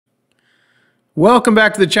Welcome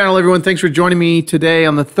back to the channel, everyone. Thanks for joining me today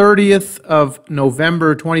on the 30th of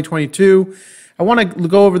November, 2022. I want to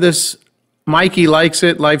go over this Mikey Likes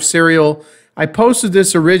It life cereal. I posted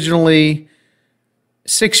this originally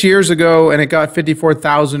 6 years ago, and it got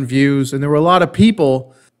 54,000 views, and there were a lot of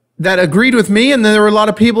people that agreed with me, and then there were a lot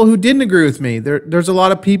of people who didn't agree with me. There's a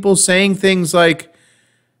lot of people saying things like,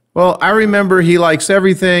 well, I remember he likes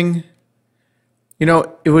everything. You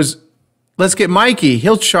know, it was, let's get Mikey.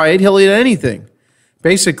 He'll try it. He'll eat anything.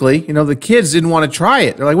 Basically, you know, the kids didn't want to try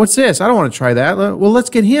it. They're like, what's this? I don't want to try that. Well, let's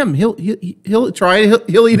get him. He'll try it.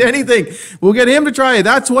 He'll eat anything. We'll get him to try it.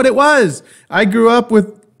 That's what it was. I grew up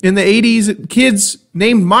with, in the 80s, kids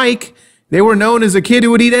named Mike. They were known as a kid who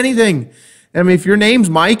would eat anything. I mean, if your name's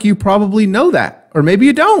Mike, you probably know that. Or maybe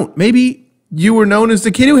you don't. Maybe you were known as the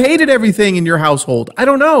kid who hated everything in your household. I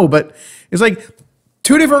don't know. But it's like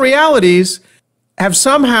two different realities have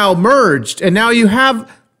somehow merged. And now you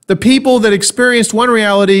have the people that experienced one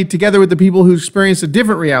reality together with the people who experienced a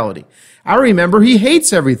different reality. I remember he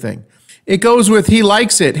hates everything. It goes with he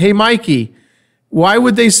likes it. Hey, Mikey, why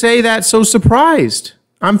would they say that so surprised?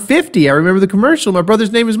 I'm 50. I remember the commercial. My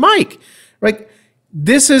brother's name is Mike. Like,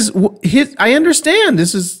 this is his, I understand.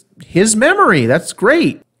 This is his memory. That's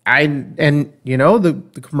great. And you know, the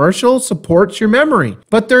commercial supports your memory.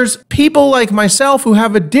 But there's people like myself who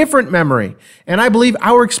have a different memory. And I believe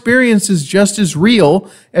our experience is just as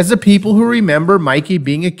real as the people who remember Mikey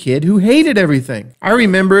being a kid who hated everything. I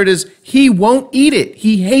remember it as he won't eat it.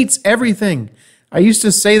 He hates everything. I used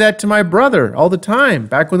to say that to my brother all the time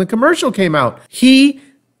back when the commercial came out. He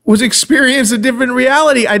was experiencing a different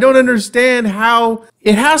reality. I don't understand how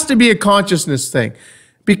it has to be a consciousness thing,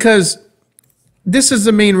 because this is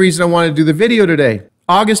the main reason I want to do the video today.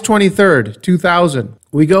 August 23rd, 2000.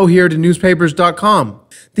 We go here to newspapers.com.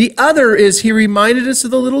 The other is he reminded us of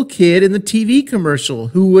the little kid in the TV commercial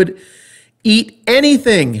who would eat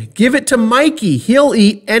anything. Give it to Mikey. He'll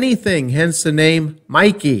eat anything, hence the name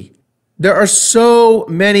Mikey. There are so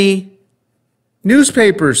many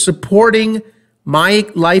newspapers supporting my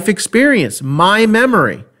life experience, my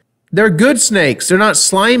memory. They're good snakes. They're not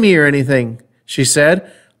slimy or anything, she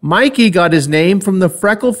said. Mikey got his name from the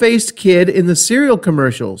freckle-faced kid in the cereal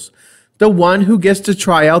commercials, the one who gets to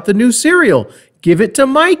try out the new cereal. Give it to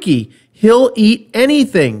Mikey. He'll eat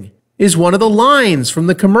anything, is one of the lines from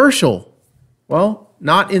the commercial. Well,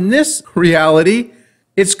 not in this reality.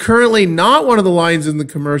 It's currently not one of the lines in the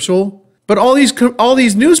commercial, but all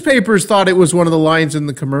these newspapers thought it was one of the lines in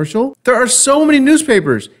the commercial. There are so many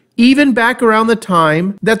newspapers, even back around the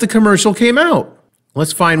time that the commercial came out.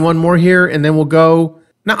 Let's find one more here, and then we'll go.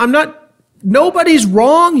 Now, nobody's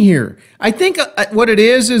wrong here. I think what it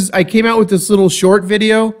is I came out with this little short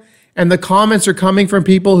video, and the comments are coming from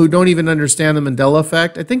people who don't even understand the Mandela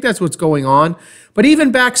effect. I think that's what's going on. But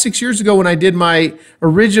even back 6 years ago when I did my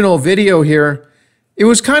original video here, it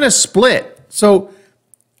was kind of split. So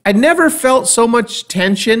I never felt so much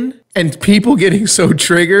tension and people getting so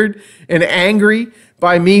triggered and angry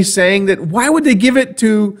by me saying that why would they give it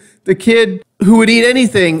to the kid who would eat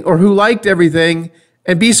anything or who liked everything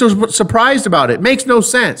and be so surprised about it? Makes no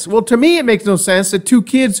sense. Well, to me, it makes no sense that two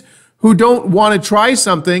kids who don't want to try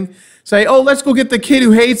something say, oh, let's go get the kid who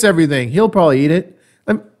hates everything. He'll probably eat it.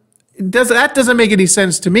 That doesn't make any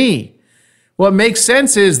sense to me. What makes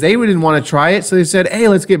sense is they didn't want to try it, so they said, hey,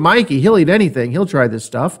 let's get Mikey. He'll eat anything. He'll try this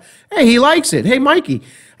stuff. Hey, he likes it. Hey, Mikey.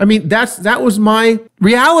 I mean, that was my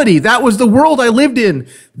reality. That was the world I lived in.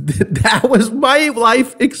 That was my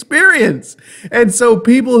life experience. And so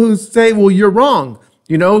people who say, well, you're wrong.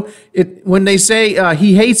 You know, when they say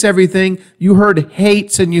he hates everything, you heard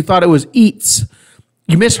hates and you thought it was eats.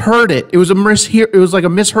 You misheard it. It was like a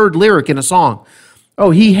misheard lyric in a song.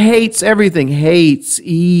 Oh, he hates everything. Hates,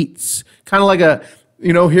 eats. Kind of like a,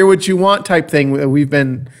 you know, hear what you want type thing that we've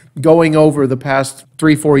been going over the past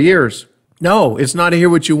 3-4 years. No, it's not a hear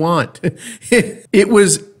what you want. He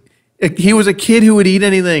was a kid who would eat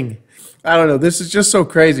anything. I don't know. This is just so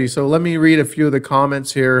crazy. So let me read a few of the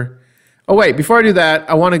comments here. Oh, wait, before I do that,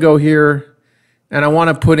 I want to go here and I want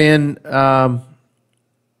to put in,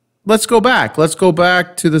 let's go back. Let's go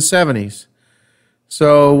back to the 70s.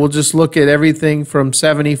 So we'll just look at everything from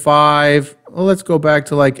 75. Well, let's go back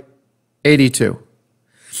to like 82.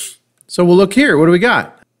 So we'll look here. What do we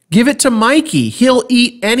got? Give it to Mikey. He'll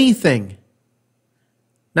eat anything.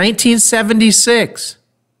 1976.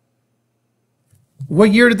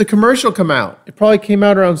 What year did the commercial come out? It probably came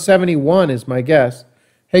out around 71 is my guess.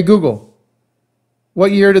 Hey, Google.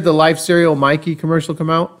 What year did the Life Cereal Mikey commercial come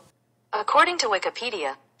out? According to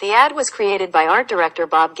Wikipedia, the ad was created by art director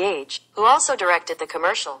Bob Gage, who also directed the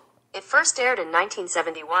commercial. It first aired in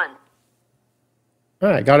 1971. All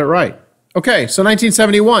right, got it right. Okay, so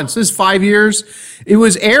 1971. So this is 5 years. It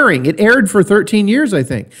was airing. It aired for 13 years, I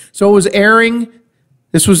think. So it was airing.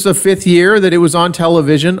 This was the 5th year that it was on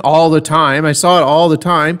television all the time. I saw it all the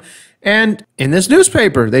time. And in this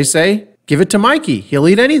newspaper, they say, give it to Mikey. He'll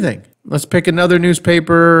eat anything. Let's pick another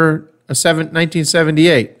newspaper,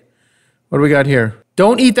 1978. What do we got here?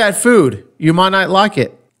 Don't eat that food. You might not like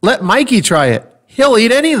it. Let Mikey try it. He'll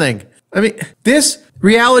eat anything. I mean, this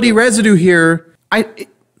reality residue here,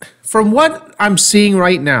 from what I'm seeing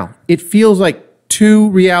right now, it feels like two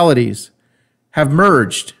realities have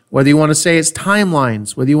merged. Whether you want to say it's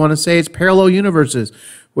timelines, whether you want to say it's parallel universes,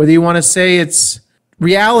 whether you want to say it's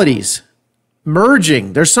realities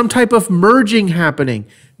merging. There's some type of merging happening.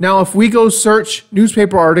 Now, if we go search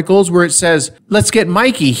newspaper articles where it says, let's get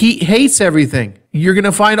Mikey, he hates everything, you're going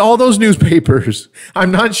to find all those newspapers.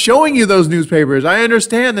 I'm not showing you those newspapers. I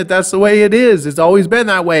understand that that's the way it is. It's always been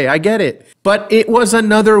that way. I get it. But it was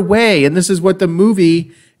another way. And this is what the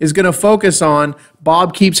movie is going to focus on.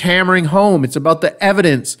 Bob keeps hammering home. It's about the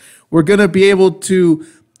evidence. We're going to be able to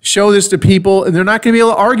show this to people, and they're not going to be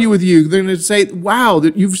able to argue with you. They're going to say, wow,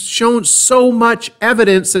 that you've shown so much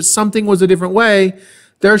evidence that something was a different way.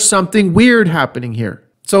 There's something weird happening here.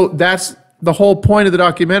 So that's the whole point of the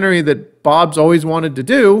documentary that Bob's always wanted to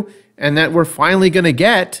do, and that we're finally going to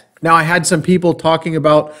get. Now, I had some people talking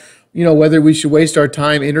about, whether we should waste our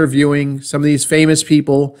time interviewing some of these famous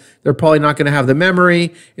people. They're probably not going to have the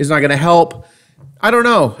memory. It's not going to help. I don't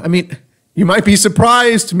know. I mean, you might be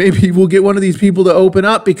surprised. Maybe we'll get one of these people to open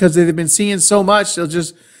up because they've been seeing so much, they'll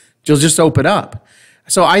just open up.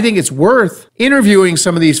 So I think it's worth interviewing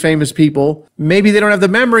some of these famous people. Maybe they don't have the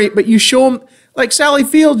memory, but you show them, like Sally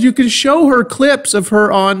Fields, you can show her clips of her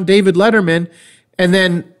on David Letterman, and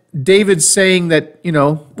then David saying that,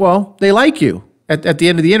 well, they like you. At the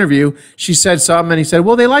end of the interview, she said something, and he said,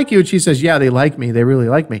 well, they like you. And she says, yeah, they like me. They really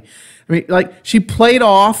like me. I mean, like, she played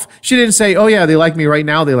off. She didn't say, oh, yeah, they like me right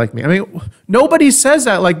now. They like me. I mean, nobody says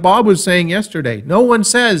that like Bob was saying yesterday. No one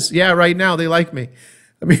says, yeah, right now they like me.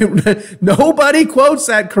 I mean, nobody quotes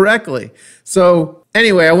that correctly. So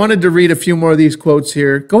anyway, I wanted to read a few more of these quotes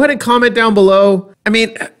here. Go ahead and comment down below. I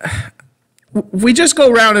mean, we just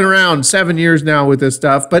go round and around 7 years now with this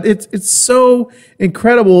stuff, but it's so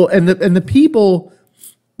incredible. And the people,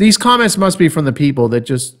 these comments must be from the people that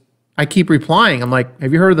just, I keep replying. I'm like,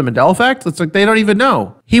 have you heard of the Mandela effect? It's like they don't even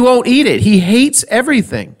know. He won't eat it. He hates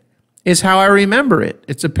everything, is how I remember it.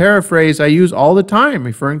 It's a paraphrase I use all the time,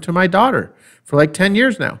 referring to my daughter for like 10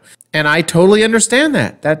 years now. And I totally understand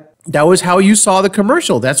that. That was how you saw the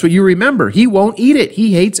commercial. That's what you remember. He won't eat it.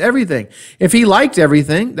 He hates everything. If he liked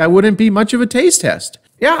everything, that wouldn't be much of a taste test.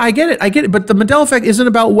 Yeah, I get it. But the Mandela effect isn't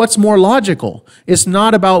about what's more logical. It's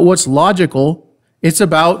not about what's logical. It's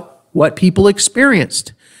about what people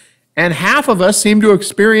experienced. And half of us seem to have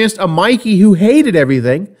experienced a Mikey who hated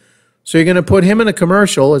everything. So you're going to put him in a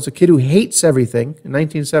commercial as a kid who hates everything in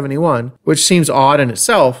 1971, which seems odd in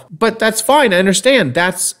itself. But that's fine. I understand.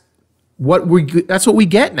 That's what we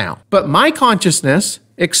get now. But my consciousness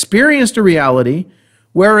experienced a reality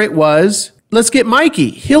where it was, let's get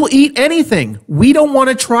Mikey. He'll eat anything. We don't want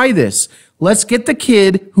to try this. Let's get the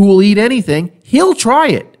kid who will eat anything. He'll try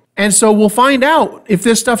it. And so we'll find out if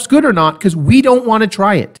this stuff's good or not because we don't want to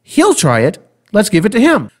try it. He'll try it. Let's give it to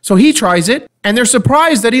him. So he tries it, and they're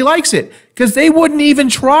surprised that he likes it because they wouldn't even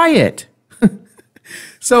try it.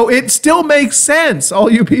 So it still makes sense.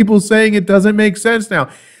 All you people saying it doesn't make sense now.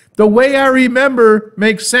 The way I remember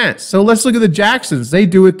makes sense. So let's look at the Jacksons. They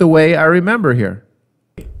do it the way I remember here.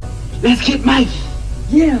 Let's get Mike.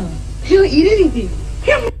 Yeah, he'll eat anything.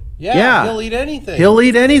 Yeah, he'll eat anything. He'll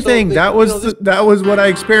eat anything. So that was what I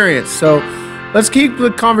experienced. So let's keep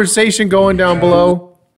the conversation going down below.